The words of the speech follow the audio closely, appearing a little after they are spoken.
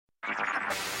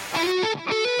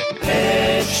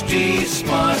HT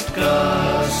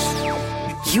Smartcast.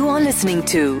 You are listening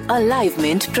to a Live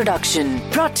Mint production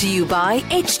brought to you by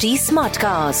HT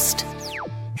Smartcast.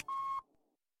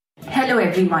 Hello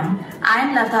everyone, I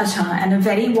am Lata Jha and a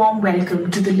very warm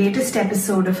welcome to the latest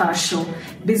episode of our show,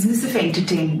 Business of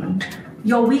Entertainment,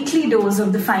 your weekly dose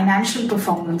of the financial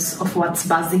performance of what's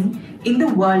buzzing in the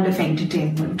world of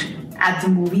entertainment, at the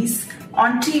movies,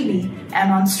 on TV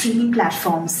and on streaming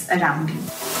platforms around you.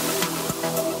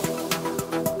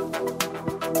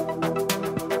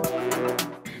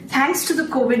 Thanks to the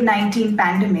COVID-19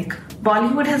 pandemic,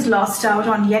 Bollywood has lost out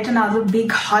on yet another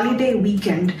big holiday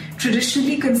weekend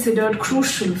traditionally considered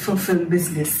crucial for film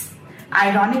business.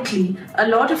 Ironically, a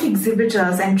lot of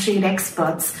exhibitors and trade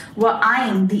experts were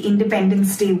eyeing the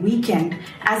Independence Day weekend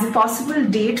as a possible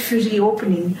date for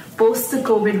reopening post the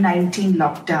COVID-19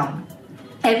 lockdown.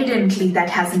 Evidently, that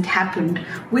hasn't happened,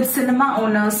 with cinema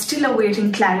owners still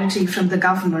awaiting clarity from the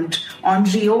government on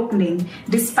reopening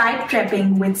despite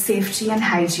prepping with safety and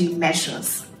hygiene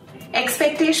measures.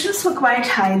 Expectations were quite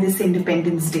high this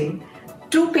Independence Day.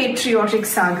 Two patriotic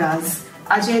sagas,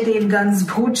 Ajay Devgan's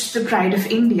Bhuj, The Pride of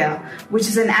India, which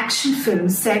is an action film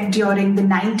set during the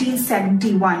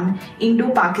 1971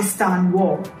 Indo-Pakistan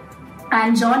War,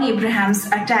 and John Abraham's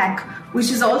Attack, which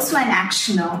is also an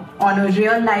actioner on a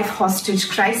real-life hostage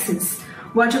crisis,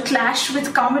 were to clash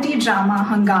with comedy drama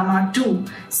Hungama 2,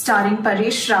 starring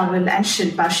Paresh Rawal and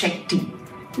Shilpa Shetty.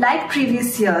 Like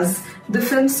previous years, the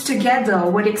films together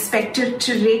were expected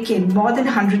to rake in more than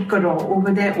 100 crore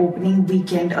over their opening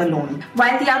weekend alone.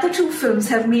 While the other two films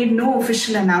have made no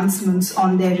official announcements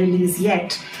on their release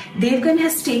yet, Devgan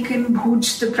has taken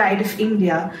Bhuj, The Pride of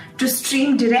India to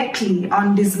stream directly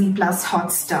on Disney Plus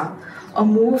Hotstar, a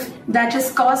move that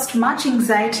has caused much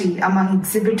anxiety among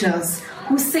exhibitors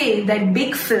who say that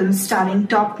big films starring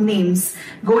top names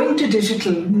going to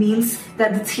digital means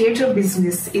that the theatre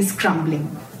business is crumbling.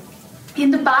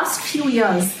 In the past few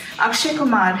years, Akshay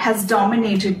Kumar has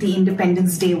dominated the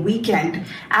Independence Day weekend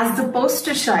as the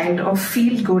poster child of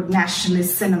feel-good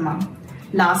nationalist cinema.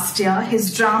 Last year,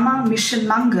 his drama Mission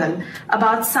Mangal,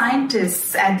 about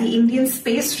scientists at the Indian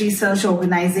Space Research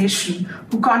Organization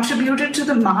who contributed to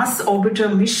the Mars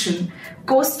Orbiter mission,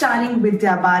 co-starring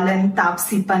Vidya Balan,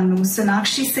 Taapsee Pannu,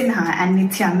 Sonakshi Sinha and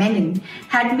Nithya Menon,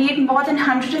 had made more than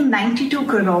 192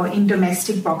 crore in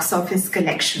domestic box office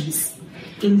collections.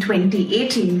 In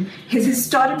 2018, his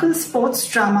historical sports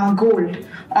drama Gold,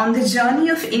 on the journey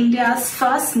of India's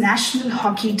first national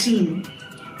hockey team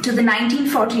to the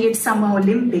 1948 Summer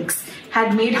Olympics,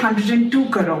 had made 102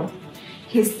 crore.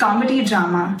 His comedy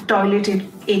drama Toilet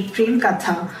Ek Prem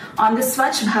Katha on the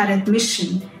Swachh Bharat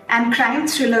mission and crime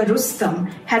thriller Rustam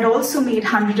had also made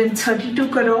 132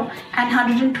 crore and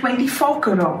 124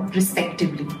 crore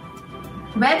respectively.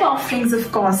 Web offerings, of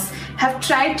course, have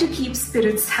tried to keep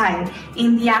spirits high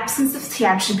in the absence of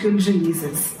theatrical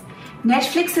releases.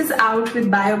 Netflix is out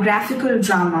with biographical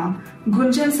drama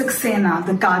Gunjan Saxena,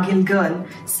 The Kargil Girl,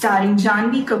 starring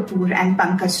Janhvi Kapoor and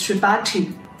Pankaj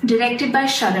Tripathi, directed by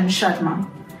Sharan Sharma.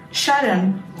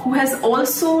 Sharan, who has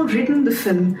also written the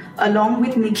film along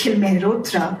with Nikhil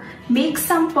Mehrotra, makes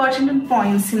some pertinent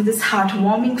points in this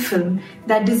heartwarming film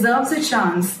that deserves a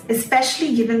chance,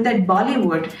 especially given that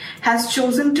Bollywood has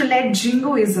chosen to let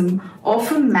jingoism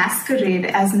often masquerade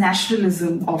as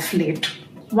nationalism of late.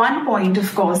 One point,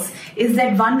 of course, is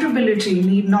that vulnerability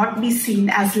need not be seen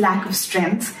as lack of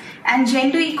strength, and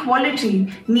gender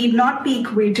equality need not be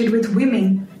equated with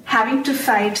women having to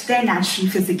fight their natural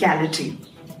physicality.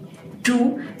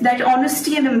 2. That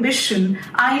honesty and ambition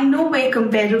are in no way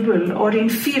comparable or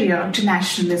inferior to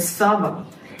nationalist fervor.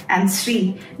 And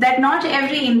 3. That not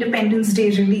every Independence Day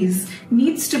release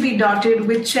needs to be dotted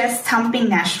with chest-thumping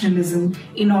nationalism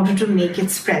in order to make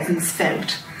its presence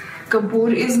felt.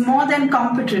 Kapoor is more than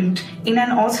competent in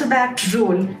an author-backed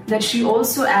role that she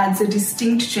also adds a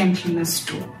distinct gentleness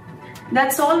to.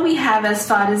 That's all we have as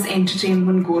far as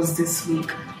entertainment goes this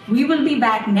week. We will be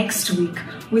back next week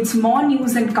with more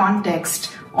news and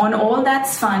context on all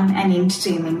that's fun and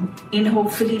entertaining in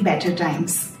hopefully better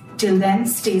times. Till then,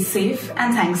 stay safe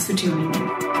and thanks for tuning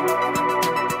in.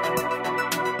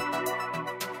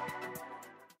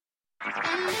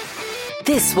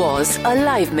 This was a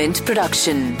Live Mint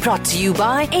production brought to you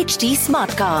by HT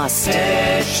Smartcast.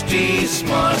 HT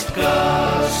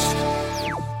Smartcast.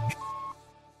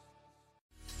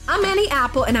 I'm Annie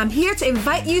Apple, and I'm here to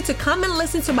invite you to come and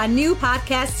listen to my new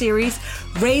podcast series,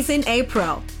 Raising a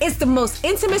Pro. It's the most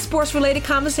intimate sports-related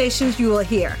conversations you will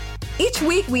hear. Each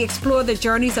week, we explore the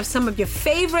journeys of some of your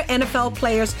favorite NFL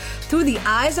players through the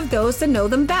eyes of those that know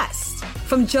them best.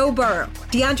 From Joe Burrow,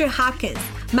 DeAndre Hopkins,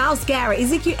 Myles Garrett,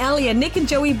 Ezekiel Elliott, Nick and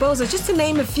Joey Bosa, just to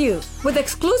name a few. With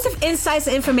exclusive insights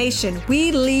and information,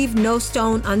 we leave no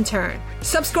stone unturned.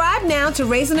 Subscribe now to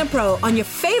Raising a Pro on your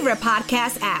favorite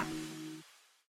podcast app.